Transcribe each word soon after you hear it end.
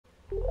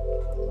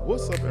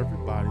What's up,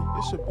 everybody?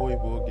 It's your boy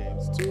Will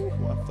Games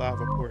 215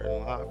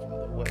 reporting live from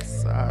the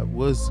West Side.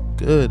 What's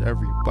good,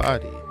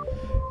 everybody?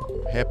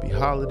 Happy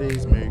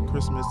holidays, Merry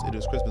Christmas. It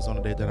is Christmas on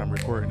the day that I'm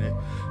recording it.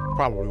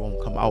 Probably won't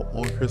come out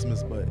on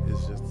Christmas, but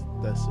that's just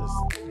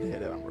the day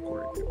that I'm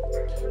recording it.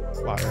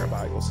 While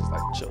everybody else is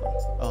like chilling.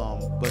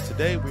 But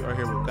today we are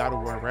here with God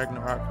of War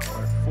Ragnarok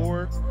Part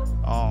 4.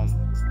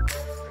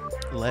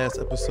 Last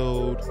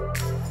episode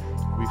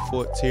we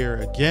fought Tyr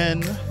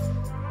again.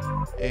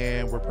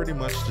 And we're pretty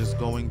much just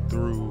going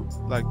through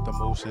like the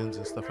motions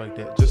and stuff like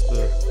that, just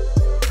to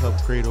help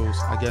Kratos,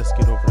 I guess,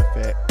 get over the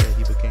fact that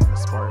he became a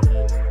Spartan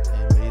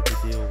and made the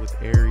deal with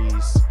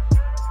Ares.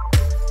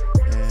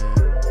 And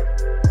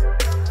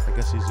I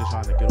guess he's just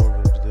trying to get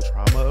over the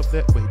trauma of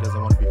that, but he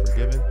doesn't want to be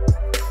forgiven.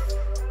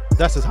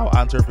 That's just how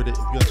I interpret it.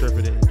 If you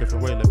interpret it in a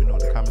different way, let me know in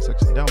the comment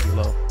section down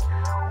below.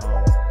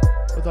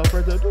 Without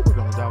further ado, we're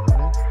going to dive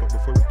on in. But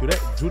before we do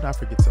that, do not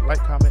forget to like,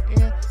 comment,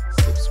 and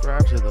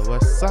subscribe to the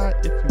West Side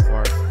if you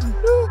are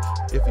new,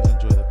 if you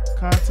enjoy the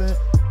content.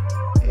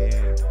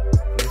 And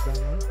let's dive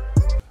on in.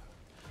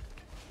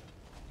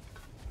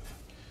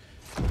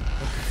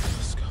 Okay,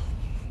 let's go.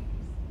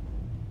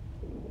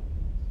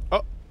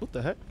 Oh, what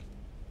the heck?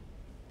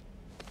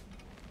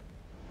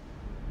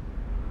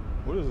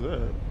 What is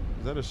that?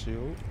 Is that a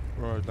shield?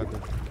 Or like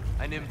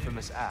an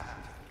infamous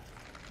act.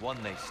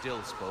 One they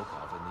still spoke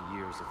of in the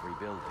years of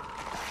rebuilding.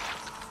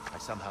 I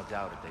somehow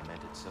doubted they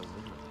meant it so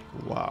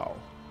literally. Wow.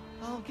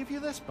 I'll give you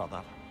this,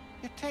 brother.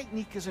 Your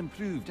technique has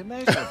improved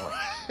immeasurably.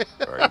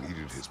 I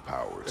needed his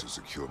power to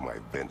secure my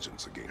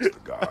vengeance against the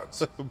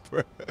gods.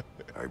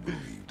 I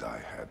believed I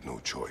had no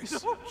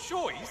choice. No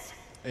choice?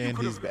 And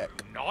he's back.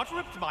 Not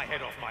ripped my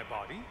head off my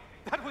body.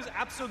 That was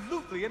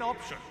absolutely an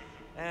option.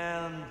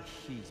 And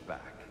he's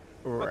back.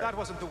 Right. But that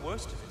wasn't the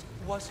worst of it,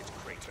 was it,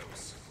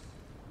 Kratos?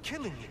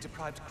 Killing me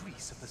deprived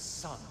Greece of the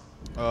sun.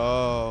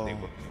 Oh. They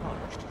were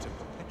plunged into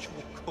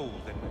perpetual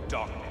cold and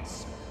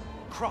darkness.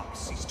 Crops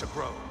ceased to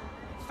grow.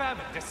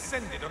 Famine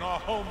descended on our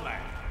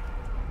homeland.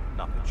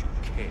 Not that you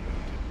cared.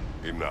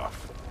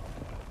 Enough.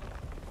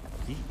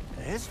 He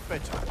is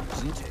bitter,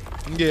 isn't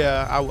he?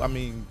 Yeah, I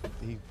mean,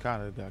 he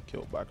kind of got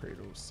killed by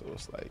Kratos, so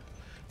it's like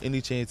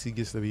any chance he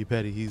gets to be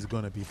petty, he's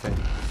gonna be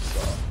petty.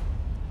 So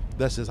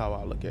that's just how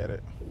I look at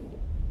it.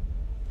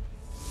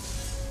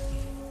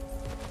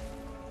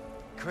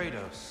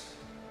 Kratos,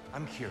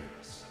 I'm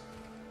curious.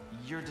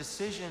 Your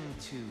decision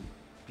to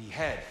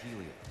behead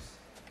Helios,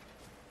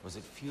 was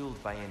it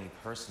fueled by any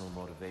personal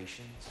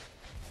motivations?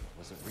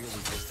 Was it really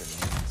just a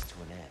means to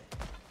an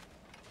end?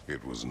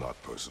 It was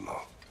not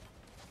personal.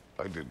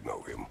 I did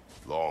know him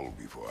long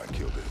before I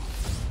killed him.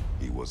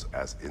 He was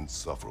as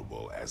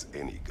insufferable as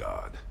any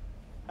god.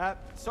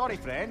 Sorry,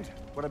 friend.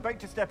 We're about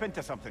to step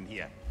into something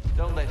here.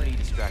 Don't let me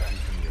distract you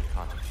from your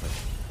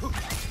contemplation.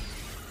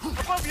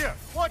 Above you!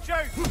 Watch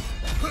out!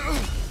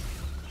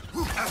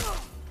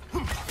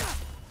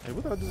 Hey,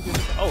 what did I just get?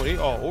 Oh, they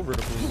all over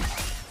the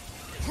place.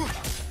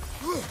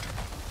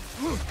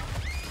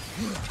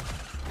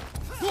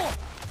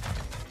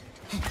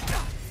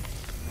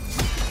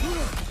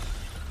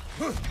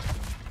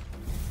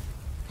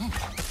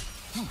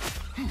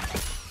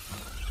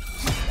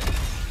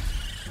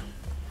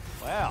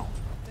 Well,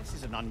 this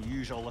is an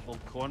unusual little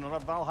corner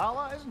of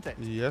Valhalla, isn't it?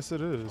 Yes, it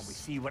Shall we is.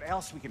 see what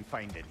else we can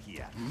find in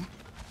here?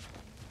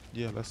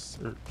 Yeah, let's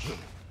search.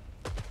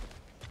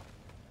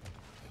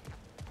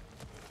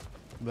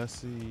 Let's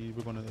see.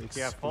 We're gonna explore.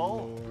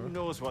 Careful. Who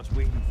knows what's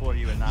waiting for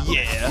you in that?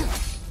 Yeah.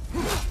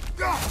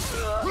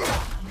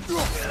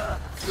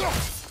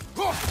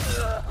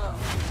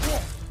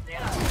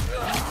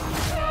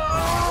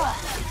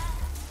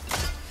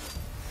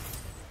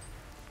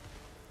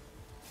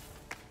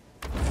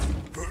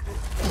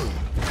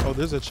 Oh,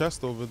 there's a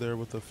chest over there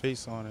with a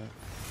face on it.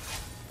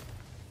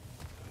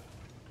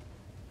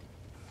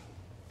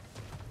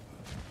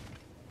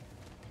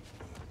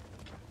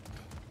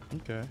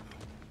 Okay.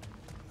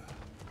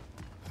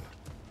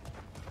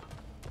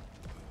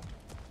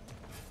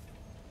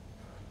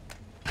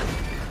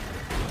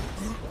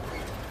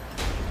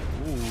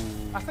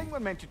 Ooh. I think we're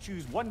meant to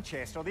choose one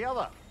chest or the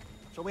other.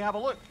 Shall we have a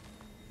look?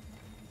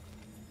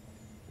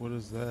 What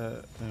is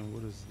that? And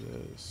what is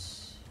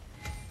this?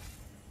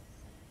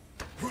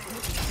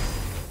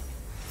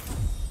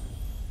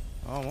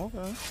 Oh,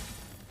 okay.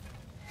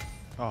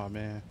 Oh,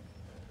 man.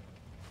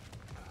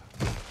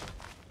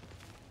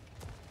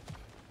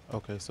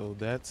 Okay, so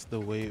that's the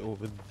way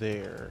over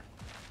there.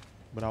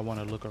 But I want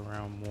to look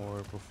around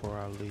more before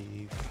I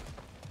leave.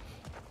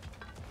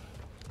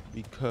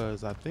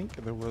 Because I think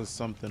there was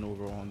something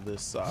over on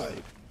this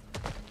side.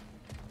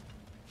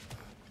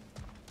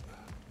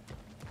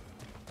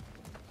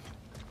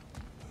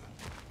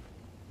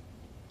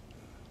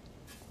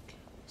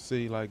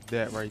 See, like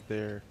that right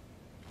there.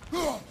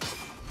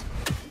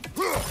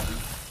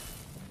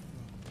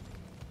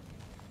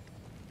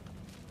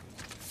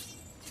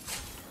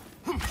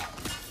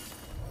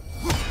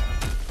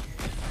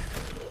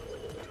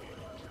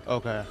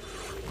 Okay.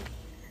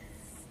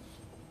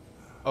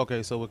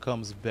 Okay, so it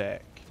comes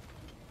back.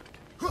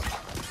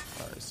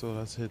 Alright, so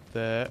let's hit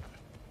that.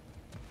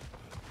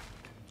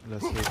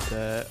 Let's hit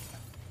that.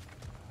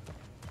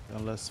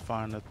 And let's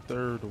find a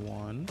third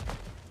one.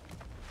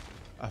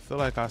 I feel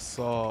like I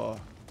saw...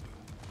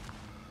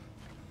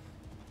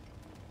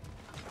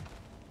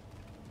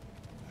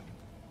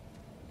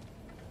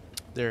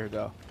 There you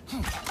go.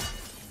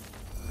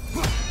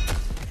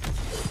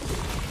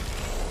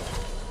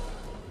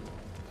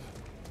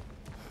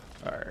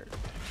 All right.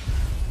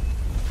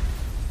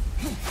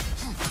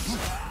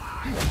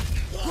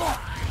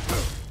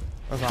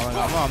 That's not like,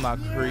 I know I'm not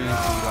crazy.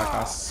 Like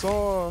I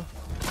saw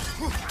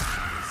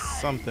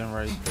something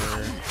right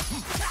there.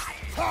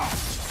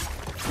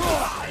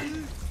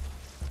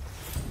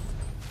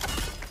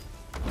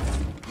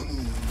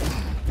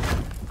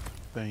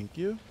 Thank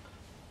you.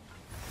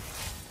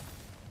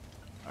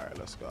 All right,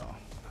 let's go.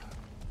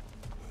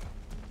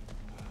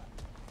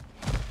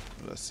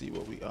 Let's see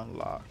what we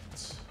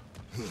unlocked.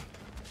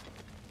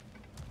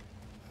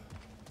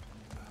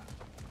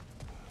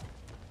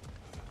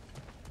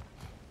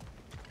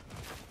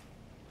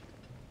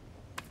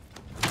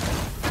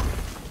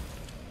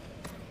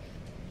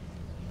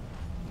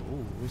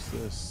 Ooh, what's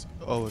this?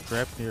 Oh, a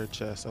Grapnir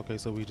chest. Okay,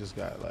 so we just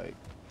got like...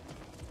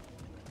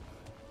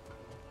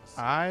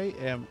 I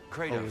am...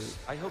 Kratos,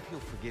 I hope you'll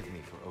forgive me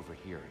for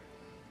overhearing.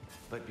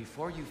 But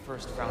before you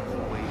first found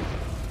your way,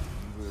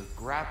 you were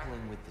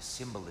grappling with the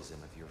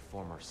symbolism of your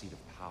former seat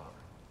of power.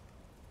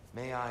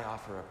 May I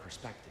offer a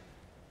perspective?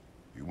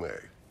 You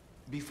may.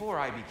 Before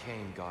I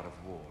became God of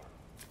War,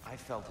 I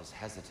felt as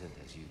hesitant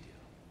as you do.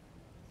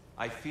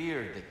 I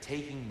feared that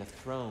taking the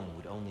throne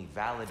would only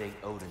validate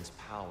Odin's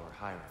power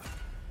hierarchy,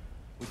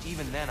 which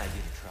even then I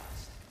didn't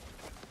trust.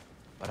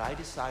 But I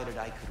decided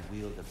I could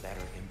wield a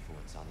better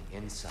influence on the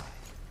inside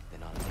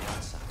than on the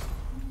outside.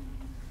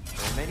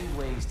 There are many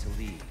ways to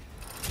lead.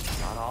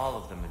 Not all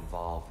of them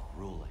involve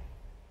ruling.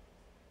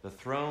 The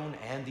throne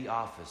and the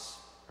office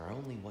are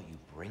only what you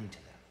bring to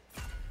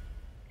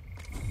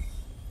them.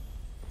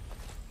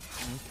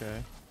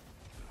 Okay.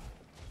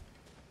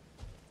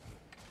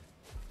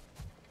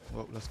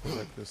 Well, let's go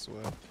back this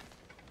way.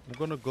 I'm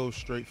gonna go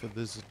straight for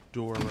this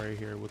door right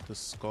here with the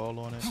skull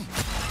on it.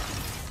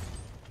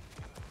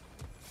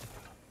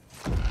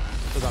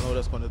 Because I know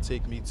that's gonna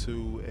take me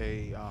to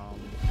a,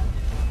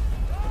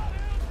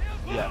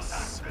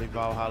 yes, a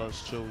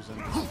Valhalla's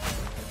Chosen.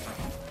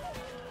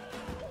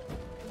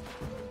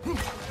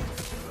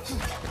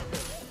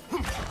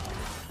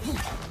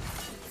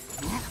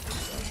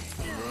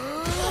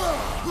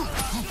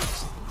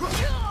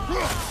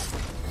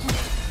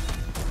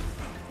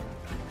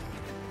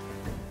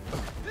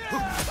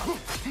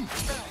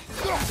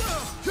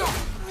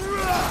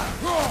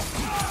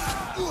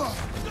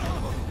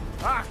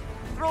 Ah!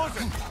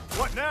 Frozen!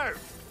 What now?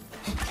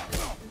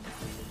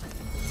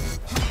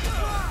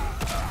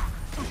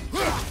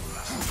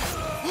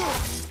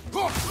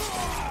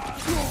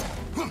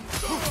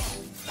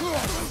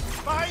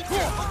 Behind you!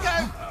 Look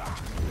out!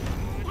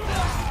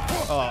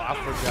 Oh, I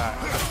forgot.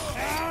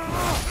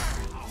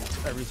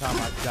 Every time I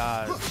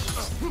dodge.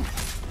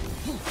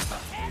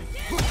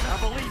 I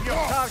believe your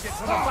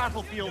target's on the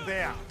battlefield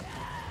there.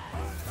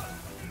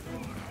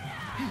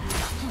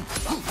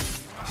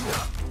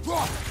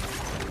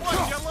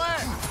 What's your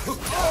left?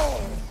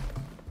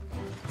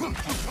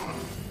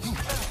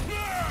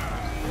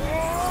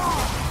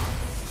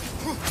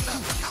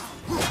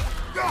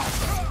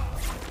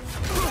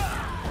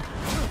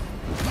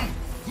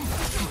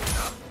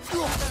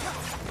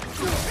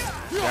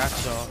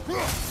 Gotcha.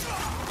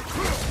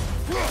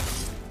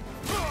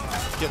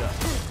 Get up.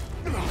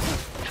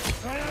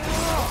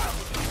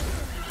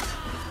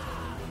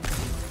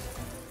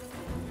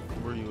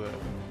 Where you at?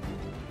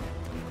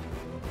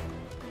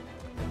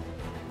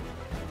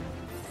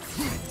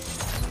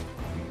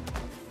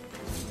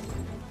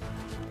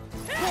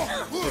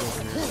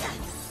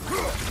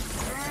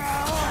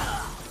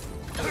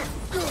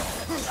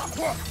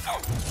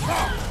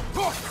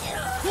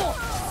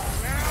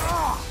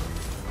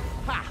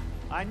 Ha!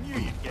 I knew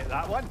you'd get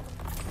that one.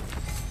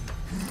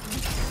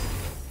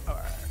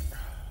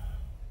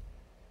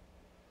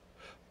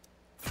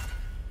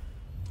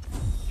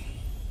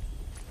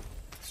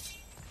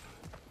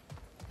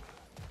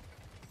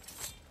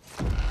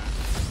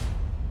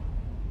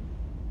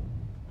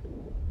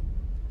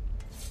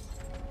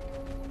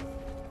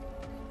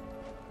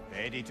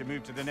 Ready to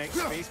move to the next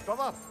space,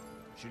 brother?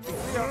 Should be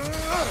clear.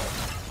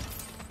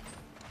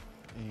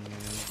 And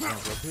jump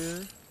up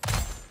here.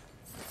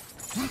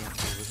 Jump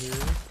over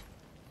here.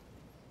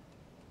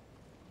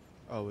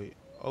 Oh wait.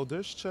 Oh,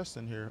 there's chests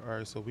in here.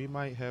 Alright, so we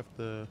might have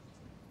to,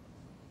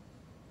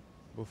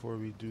 before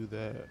we do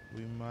that,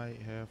 we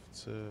might have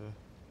to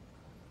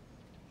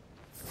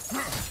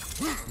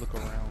look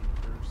around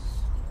first.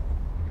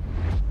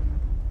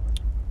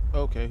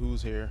 Okay,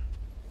 who's here?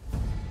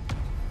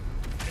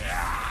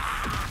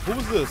 Who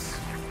was this?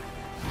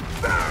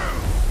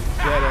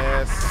 Dead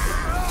ass.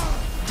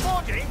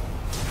 Body!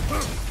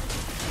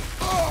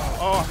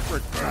 Oh, I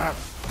forgot.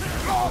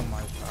 Oh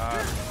my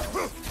god.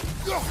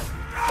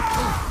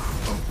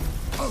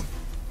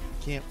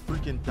 Can't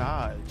freaking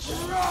dodge.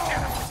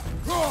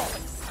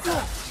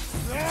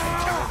 I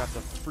got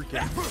got the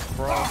freaking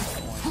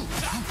frost on.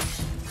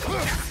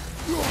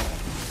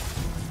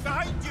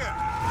 Behind you!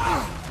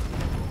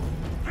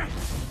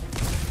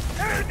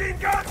 Anything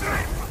got it!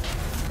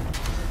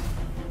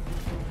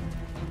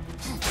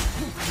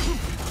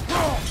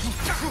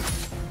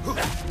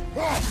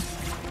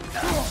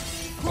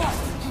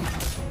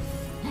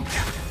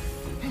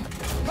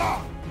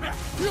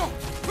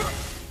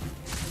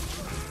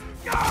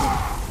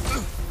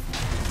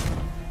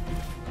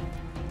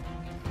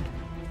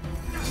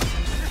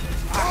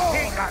 I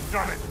hate that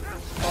from it!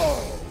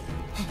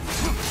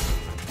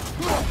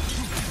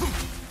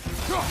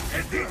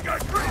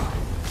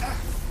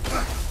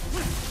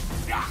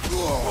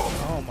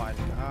 Oh my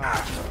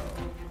god,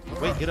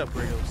 bro. Wait, get up,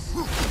 Kratos.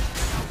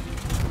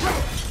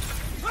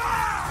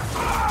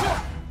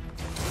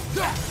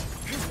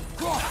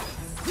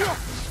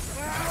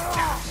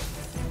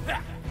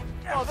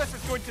 Oh, this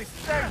is going to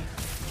sting!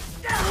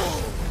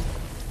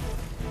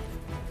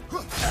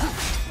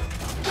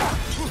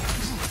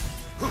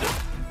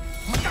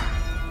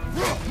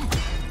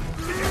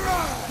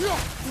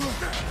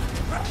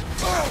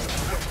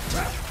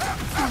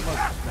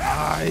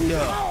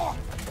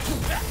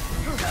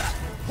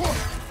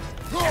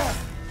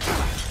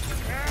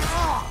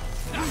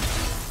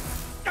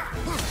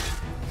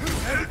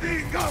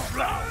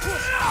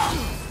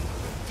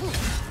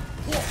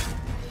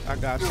 I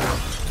got you.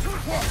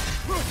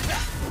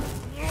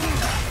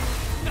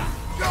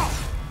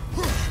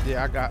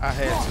 Yeah, I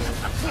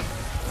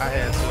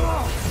had to.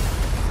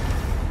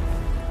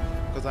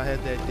 Because I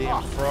had that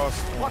damn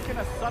frost on. Plucking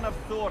a son of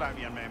Thor out of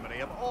your memory,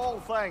 of all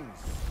things.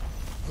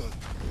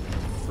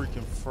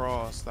 Freaking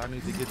frost. I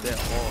need to get that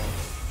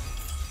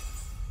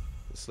off.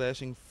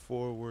 Slashing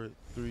forward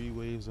 3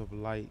 waves of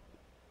light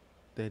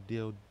that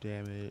deal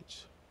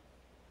damage.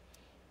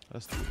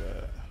 Let's do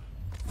that.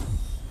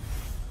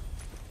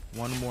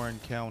 1 more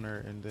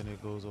encounter and then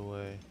it goes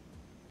away.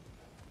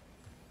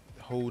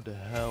 Hold the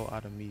hell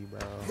out of me, bro.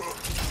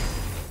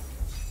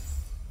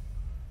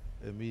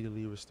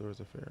 Immediately restores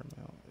a fair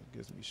amount. It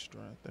gives me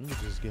strength. Let me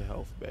just get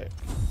health back.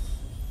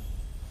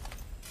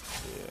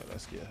 Yeah,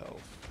 let's get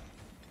health.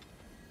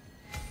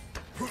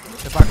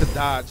 If I could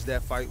dodge,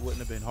 that fight wouldn't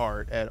have been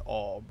hard at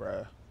all,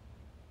 bruh.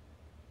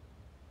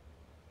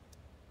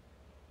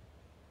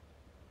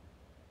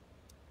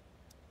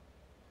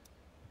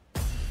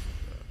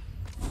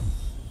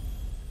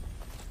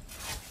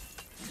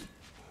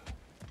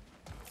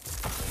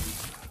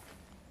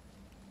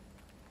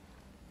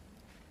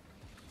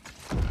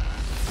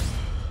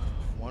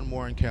 One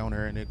more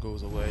encounter and it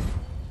goes away.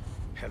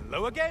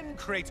 Hello again,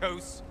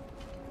 Kratos.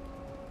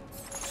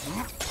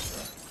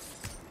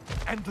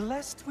 And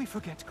lest we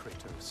forget,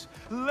 Kratos,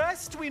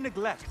 lest we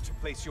neglect to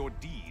place your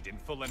deed in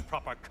full and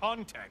proper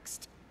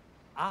context,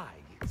 I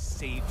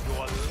saved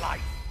your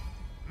life.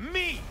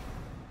 Me!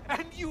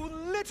 And you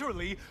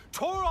literally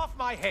tore off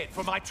my head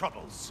for my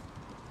troubles.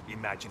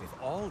 Imagine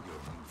if all your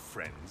new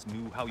friends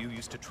knew how you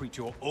used to treat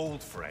your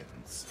old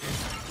friends.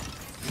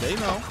 They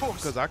know, Of course,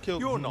 because I killed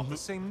you're not the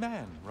same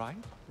man, right?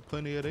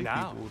 plenty of their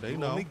Now, people. They you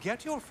know. only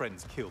get your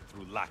friends killed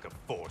through lack of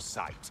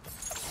foresight.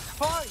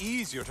 Far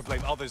easier to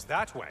blame others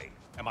that way.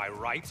 Am I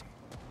right?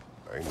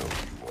 I know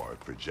you are a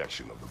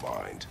projection of the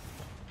mind.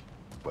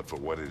 But for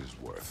what it is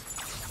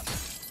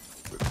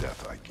worth, the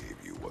death I gave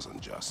you was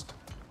unjust.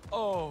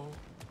 Oh,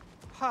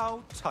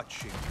 how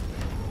touching.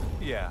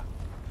 Yeah,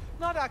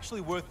 not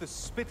actually worth the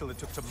spittle it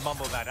took to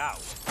mumble that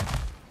out.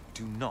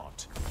 Do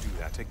not do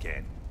that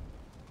again.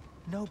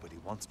 Nobody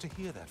wants to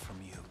hear that from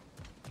you.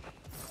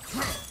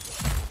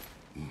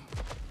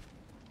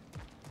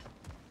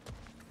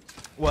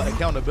 Well,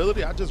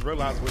 accountability? I just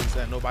realized what he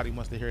said. Nobody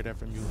wants to hear that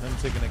from you. Him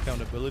taking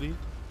accountability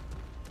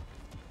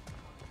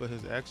for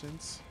his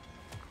actions.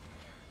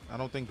 I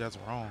don't think that's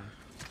wrong.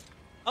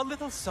 A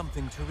little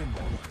something to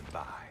remember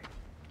by.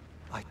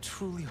 I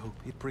truly hope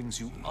it brings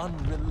you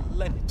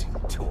unrelenting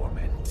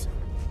torment.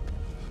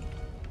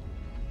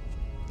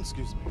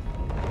 Excuse me.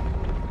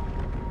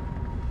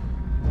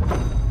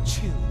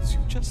 Chills you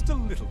just a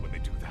little when they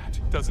do that,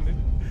 doesn't it?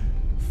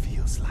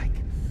 Feels like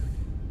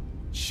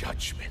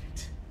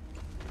judgment.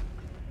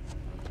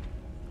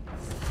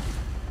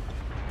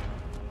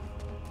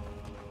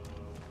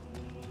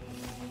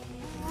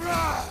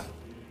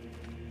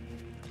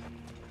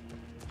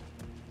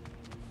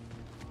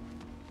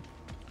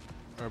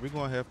 Are we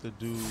gonna have to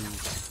do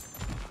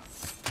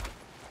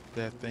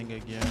that thing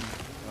again?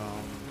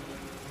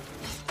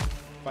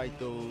 Fight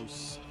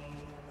those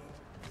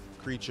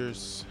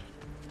creatures.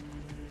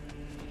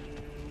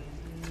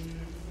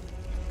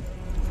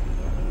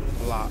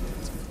 A lot,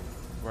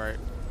 right?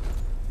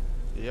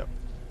 Yep.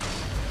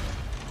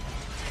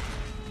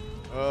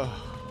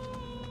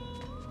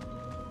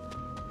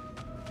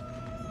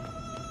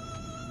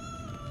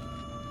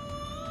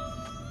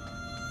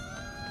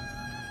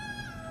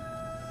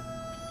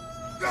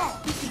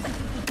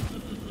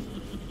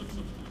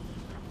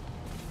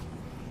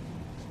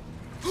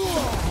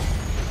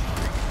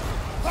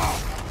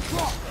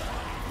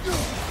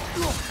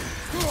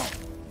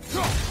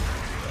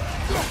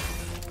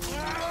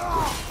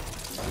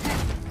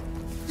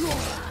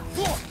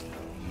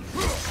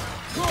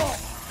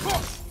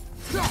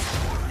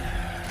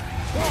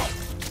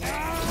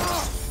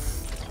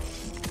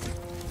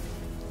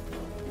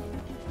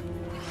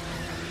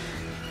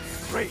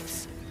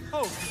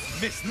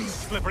 missed these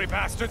slippery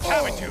bastards,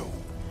 haven't you?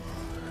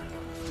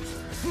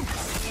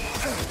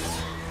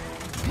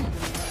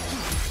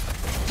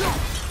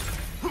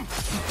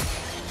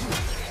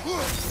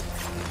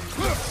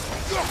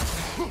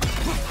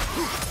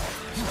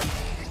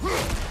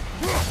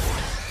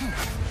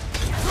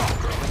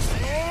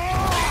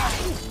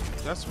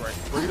 That's right,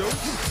 Kratos.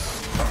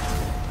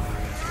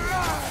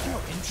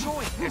 You're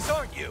enjoying this,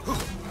 aren't you?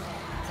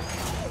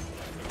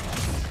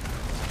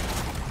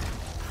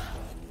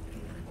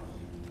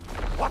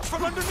 Watch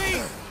from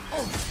underneath!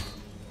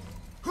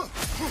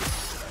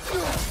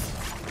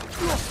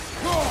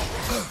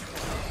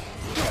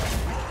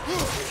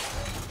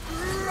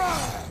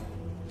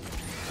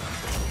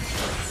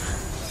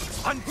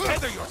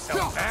 Untether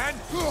yourself, man!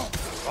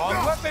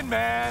 Wrong weapon,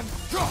 man!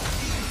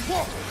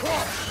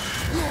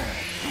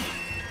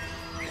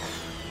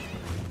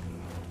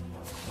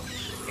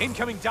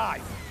 Incoming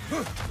dive!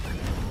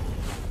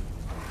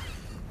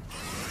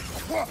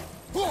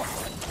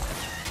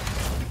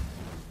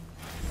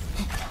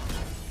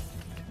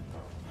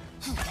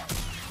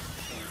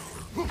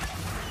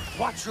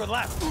 Watch your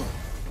left!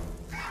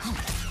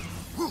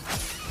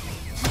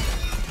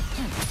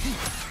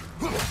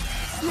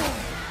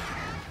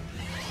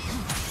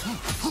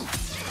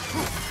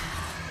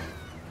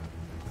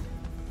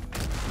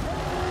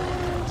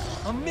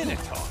 A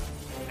Minotaur.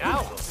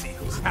 Now we'll see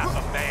who's half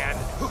a man.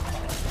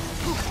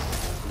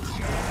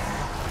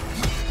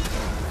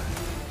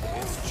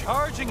 It's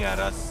charging at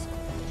us.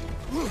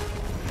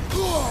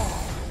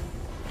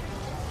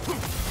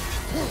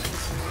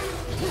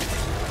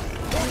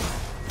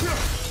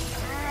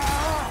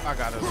 I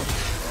gotta,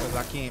 because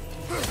I can't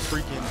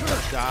freaking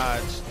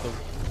dodge the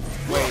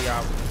way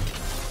I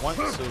want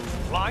to.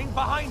 Line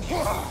behind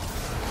you.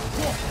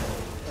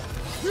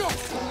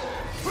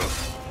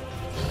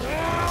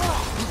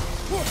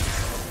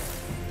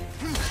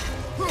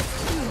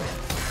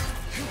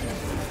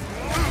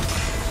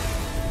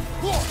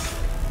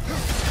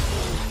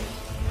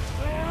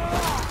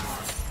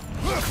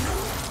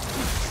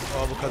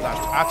 Oh, because I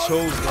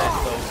chose that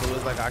though, so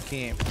it's like I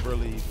can't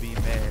really be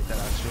mad that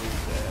I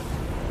chose that.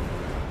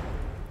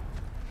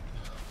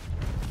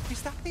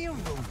 Is that the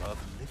aroma of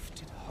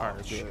lifted heart?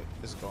 Alright, good.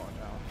 It's going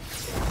down.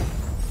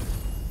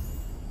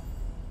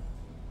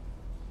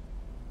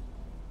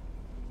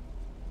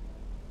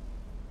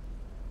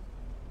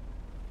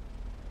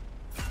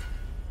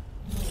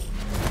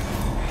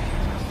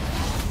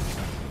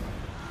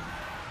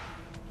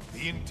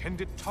 The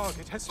intended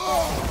target has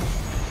fallen.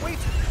 Wait,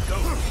 go.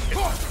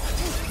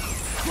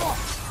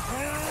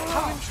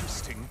 How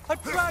interesting. A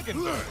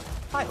dragon bird.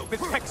 I hope it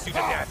pecks you to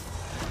death.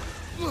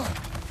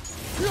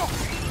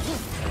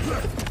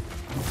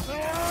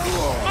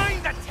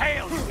 Mind the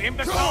tail, you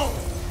imbecile!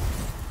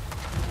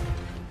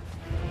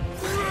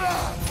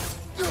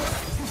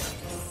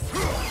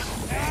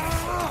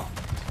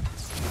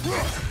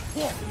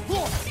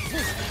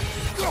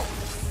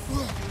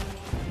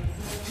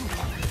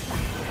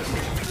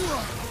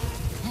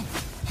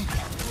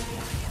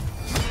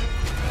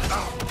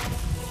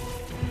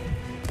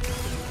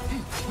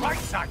 Right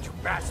side, you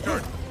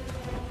bastard!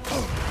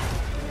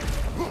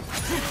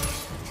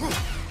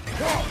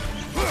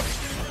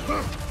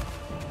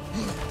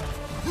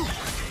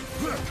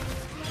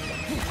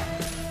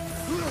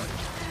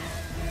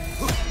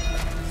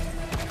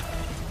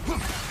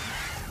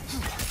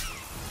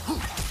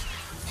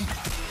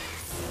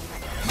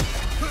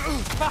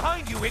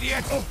 Behind you,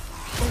 idiot! I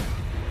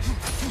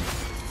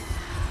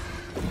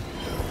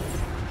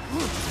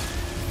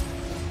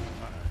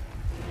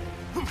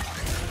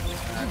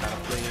gotta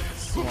play it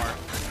smart,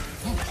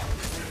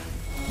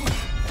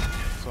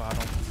 so I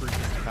don't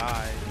freaking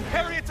die.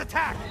 Parry its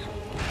attack!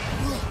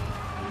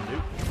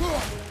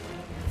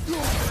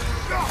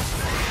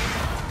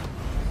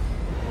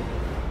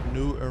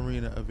 New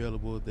arena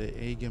available. The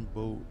Aegon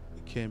boat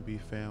can be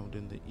found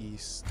in the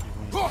east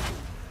wing.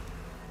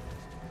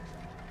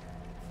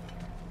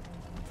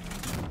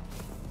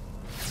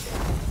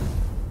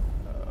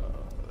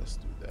 Let's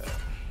do that.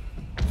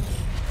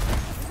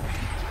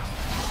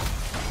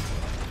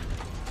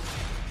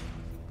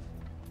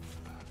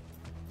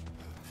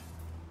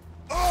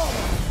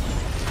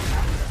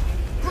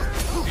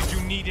 Did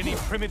you need any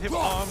primitive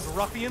armed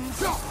ruffians?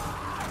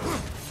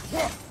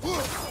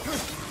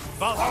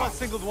 Valhalla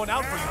singled one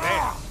out for you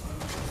there.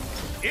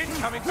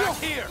 Incoming back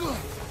here!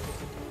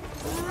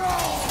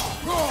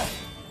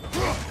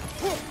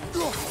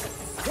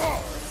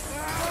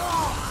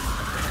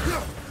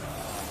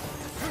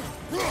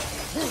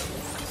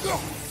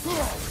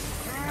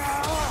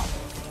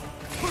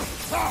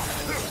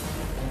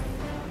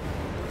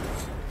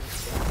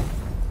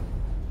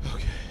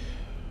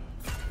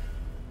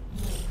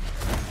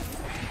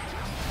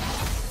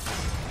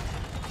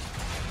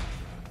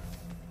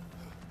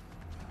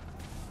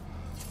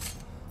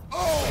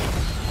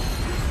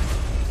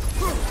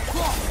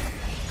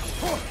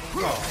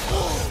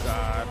 Oh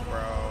God,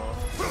 bro.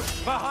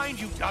 Behind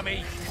you,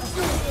 dummy!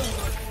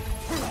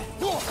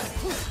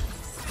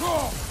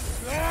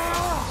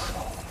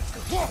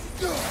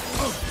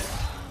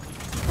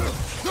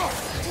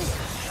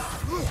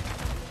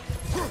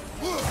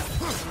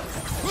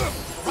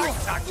 Right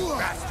back, you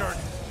bastard!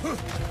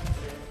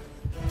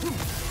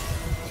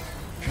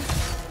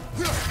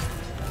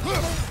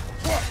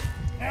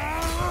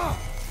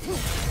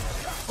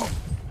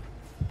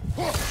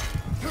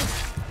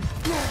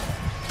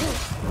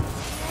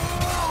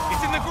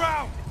 It's in the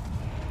ground!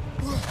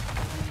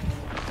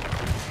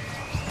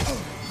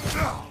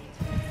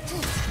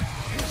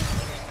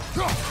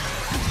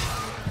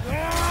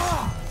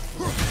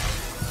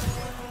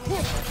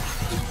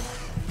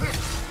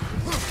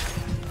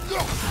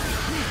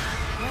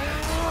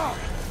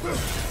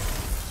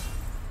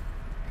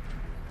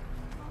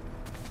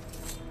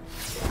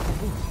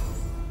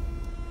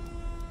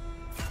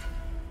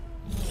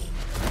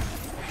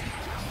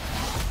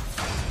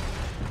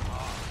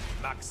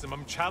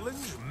 Maximum challenge,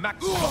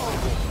 maximum reward.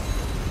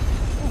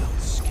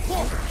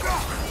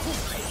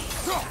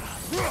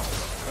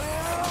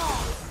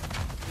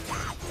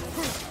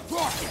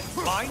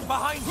 Mine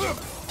behind you.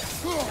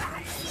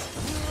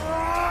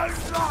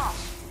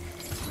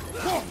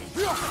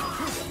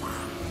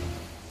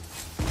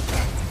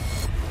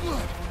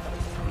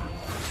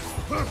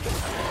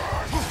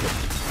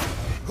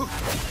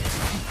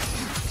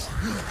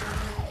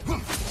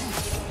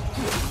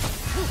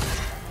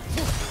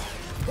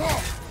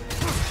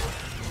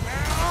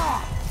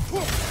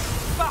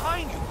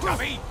 Behind you,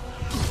 dummy!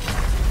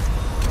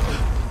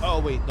 Oh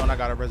wait, don't I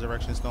got a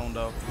resurrection stone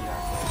though? Yeah,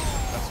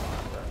 that's fine.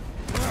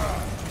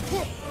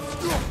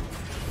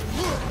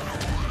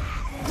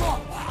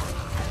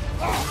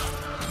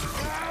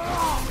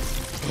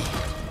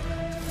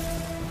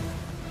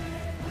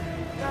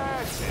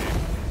 That's it.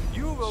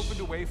 You've opened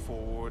a way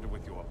forward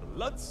with your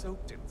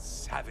blood-soaked and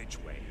savage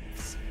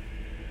ways.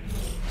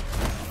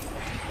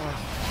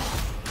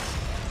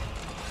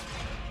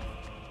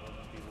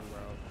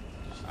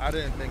 I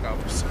didn't think I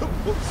was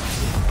supposed to.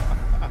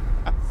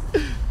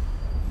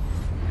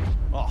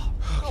 Oh,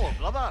 hello,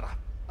 brother.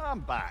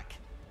 I'm back.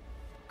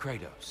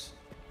 Kratos,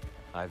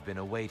 I've been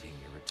awaiting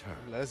your return.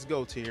 Let's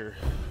go, Tyr.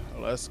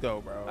 Let's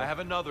go, bro. I have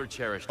another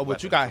cherished Oh,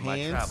 but you weapon got from my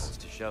hands? travels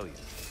to show you.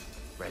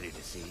 Ready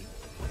to see?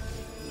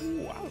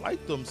 Ooh, I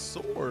like them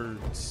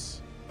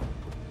swords.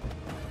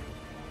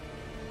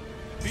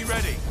 Be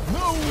ready.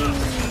 Oh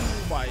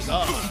my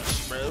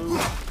gosh, bro.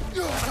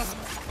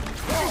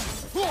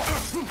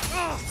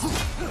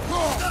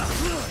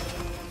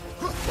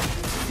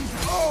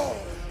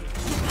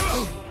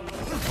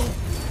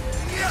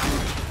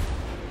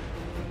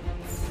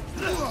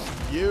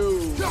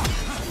 You.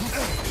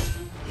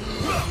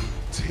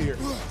 Tyr.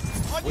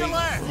 On your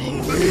left.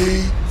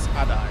 Wait.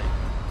 I died.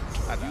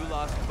 You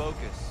lost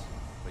focus,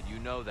 but you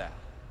know that.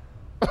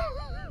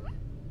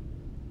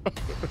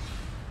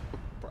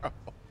 Bro.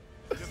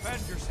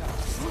 Defend yourself.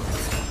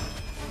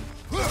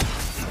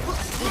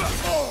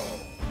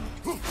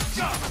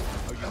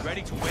 Are you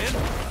ready to win?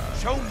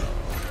 Show me.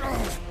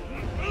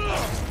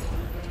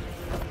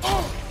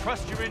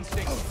 Trust your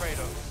instincts,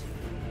 Kratos.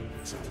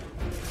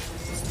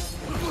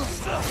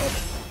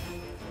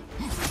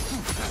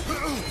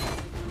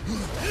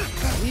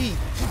 Wait.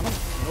 I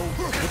don't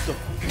know what the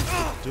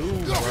fuck to do,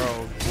 bro.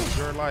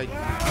 You're like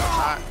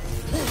not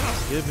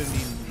giving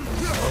me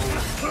no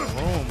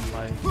room.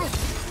 Like.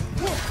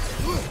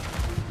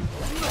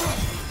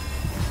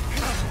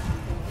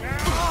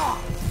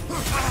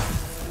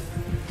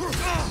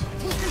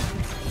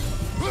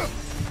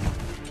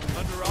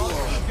 Under all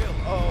your skill,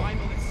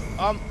 finalist.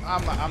 I'm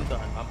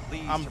done. I'm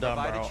pleased I'm to done,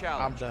 provide bro. a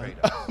challenge, I'm done.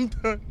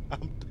 Kratos.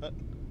 I'm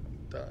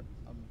done.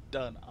 I'm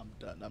done. I'm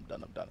done. I'm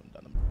done. I'm done. I'm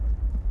done.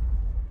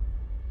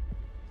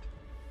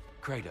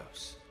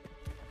 Kratos,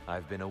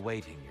 I've been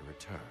awaiting your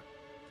return.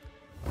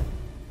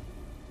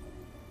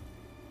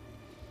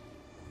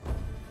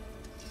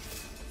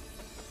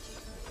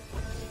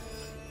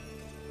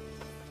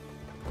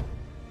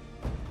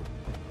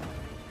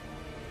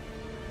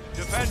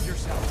 Defend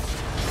yourself.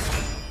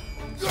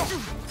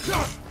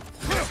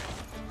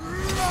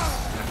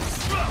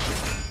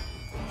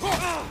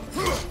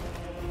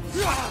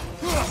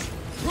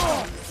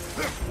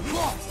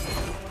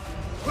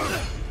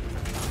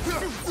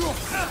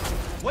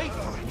 Wait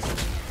for it.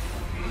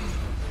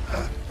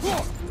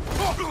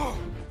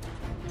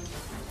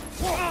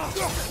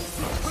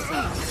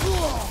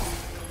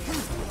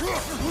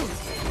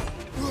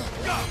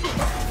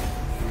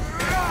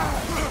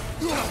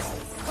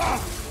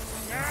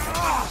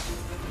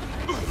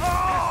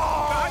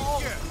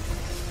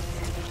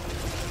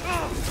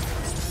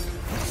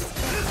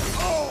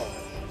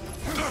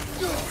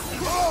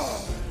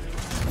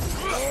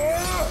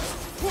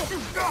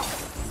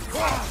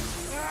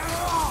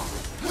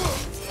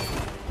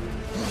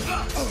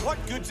 What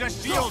good's a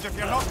shield if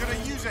you're not gonna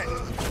use it?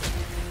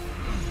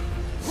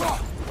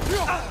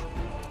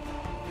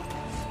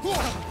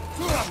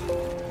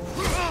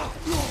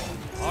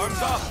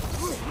 Arms up!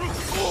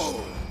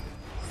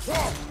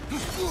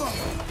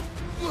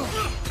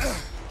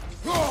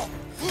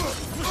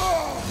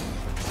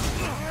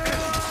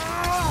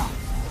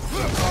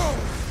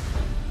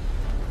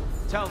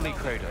 Tell me,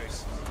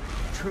 Kratos,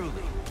 truly,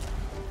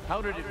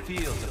 how did it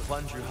feel to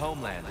plunge your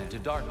homeland into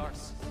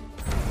darkness?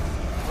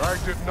 I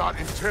did not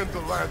intend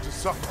the land to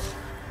suffer,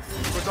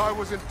 but I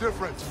was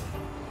indifferent,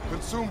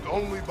 consumed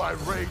only by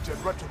rage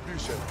and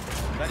retribution.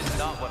 That is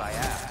not what I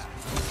asked.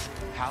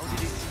 How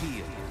did it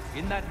feel,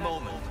 in that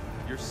moment,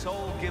 your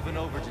soul given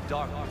over to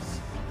darkness,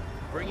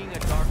 bringing a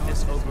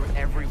darkness over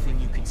everything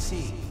you could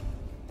see?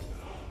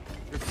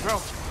 It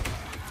felt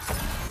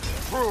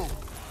true.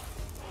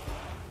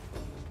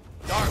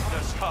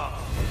 Darkness come.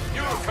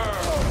 You occur.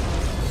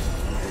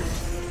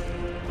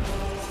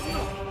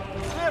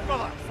 There,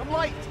 brother! Some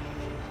light!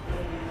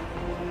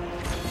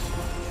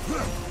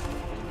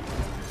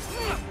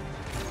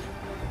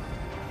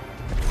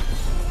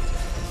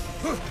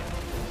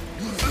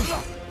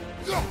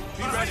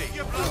 Be ready.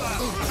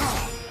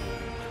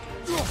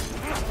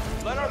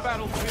 Let our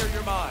battle clear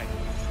your mind.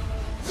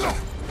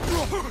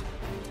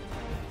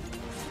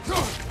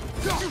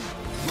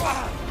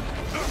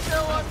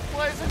 Still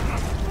unpleasant!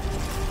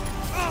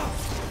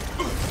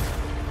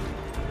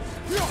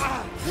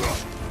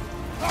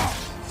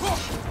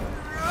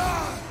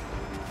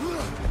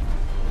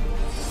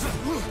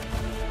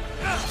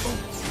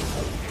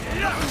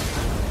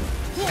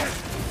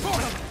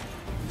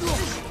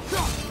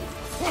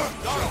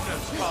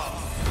 Darkness come.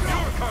 You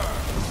occur.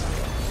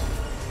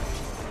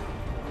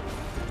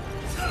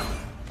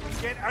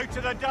 Get out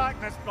of the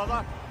darkness,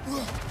 brother!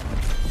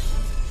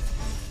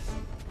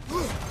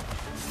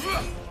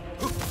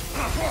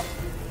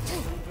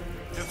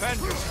 Defend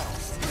yourself.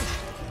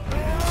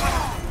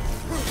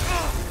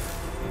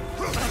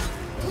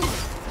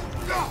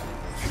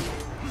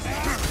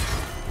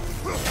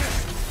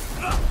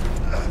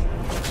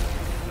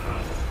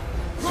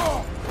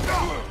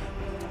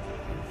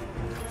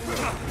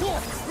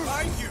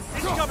 Behind you!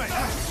 Incoming!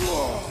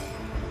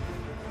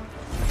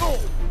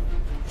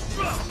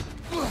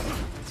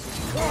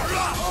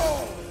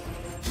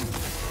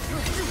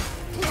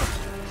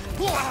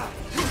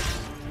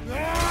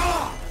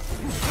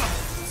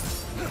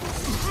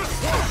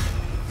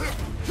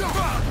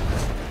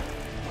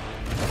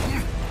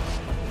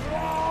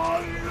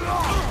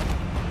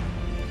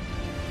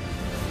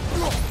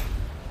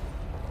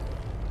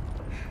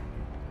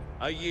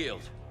 I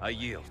yield. I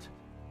yield.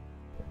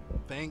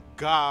 Thank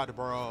God,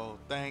 bro.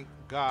 Thank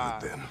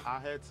God. Good then. I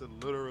had to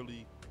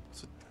literally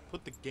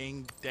put the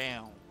game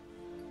down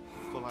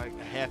for like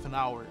a half an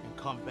hour and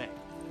come back.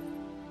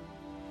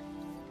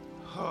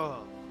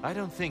 I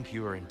don't think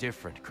you were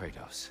indifferent,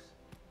 Kratos.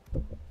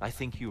 I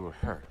think you were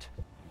hurt.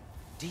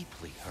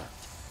 Deeply hurt.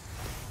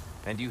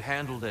 And you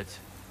handled it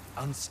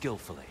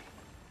unskillfully.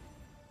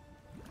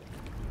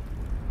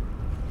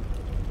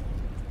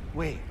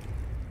 Wait,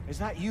 is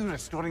that you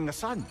restoring the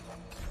sun?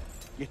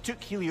 You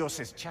took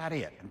Helios's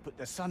chariot and put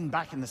the sun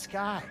back in the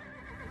sky,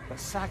 but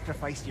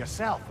sacrificed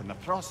yourself in the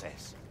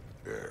process.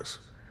 Yes.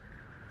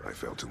 I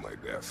fell to my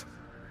death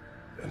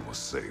and was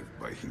saved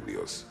by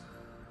Helios.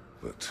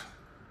 But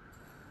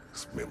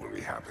this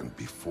memory happened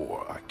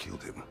before I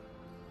killed him.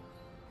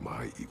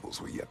 My evils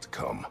were yet to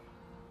come.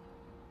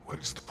 What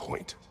is the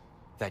point?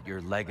 That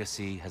your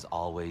legacy has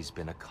always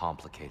been a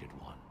complicated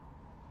one.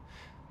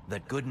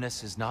 That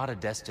goodness is not a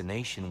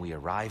destination we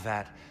arrive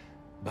at,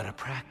 but a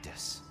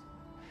practice.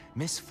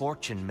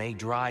 Misfortune may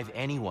drive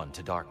anyone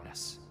to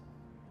darkness.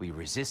 We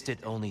resist it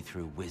only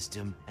through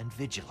wisdom and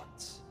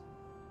vigilance.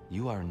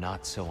 You are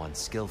not so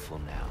unskillful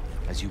now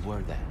as you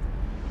were then.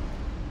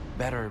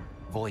 Better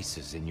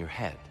voices in your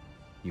head,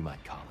 you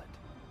might call it.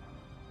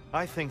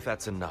 I think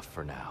that's enough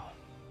for now.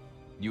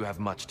 You have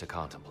much to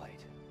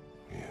contemplate.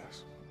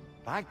 Yes.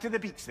 Back to the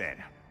beach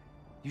then.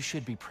 You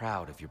should be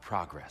proud of your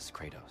progress,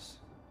 Kratos.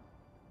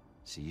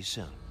 See you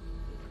soon.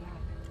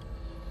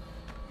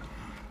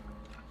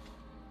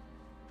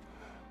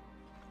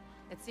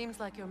 It seems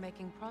like you're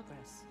making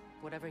progress,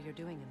 whatever you're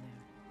doing in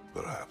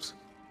there. Perhaps.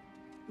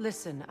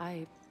 Listen,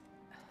 I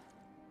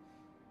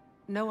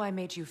know I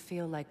made you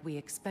feel like we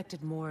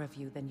expected more of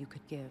you than you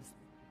could give.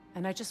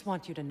 And I just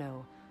want you to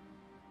know,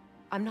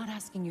 I'm not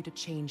asking you to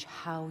change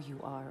how you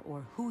are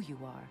or who you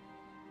are.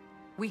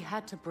 We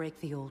had to break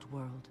the old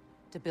world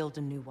to build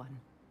a new one.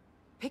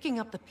 Picking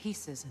up the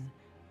pieces and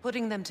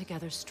putting them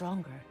together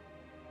stronger.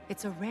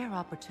 It's a rare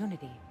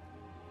opportunity.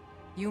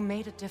 You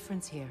made a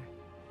difference here.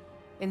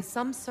 In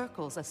some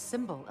circles, a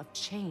symbol of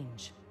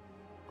change.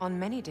 On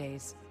many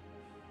days,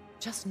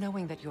 just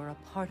knowing that you're a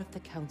part of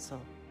the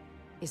Council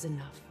is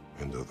enough.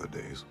 And other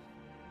days?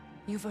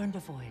 You've earned a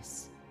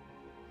voice.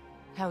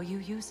 How you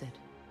use it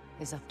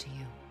is up to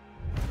you.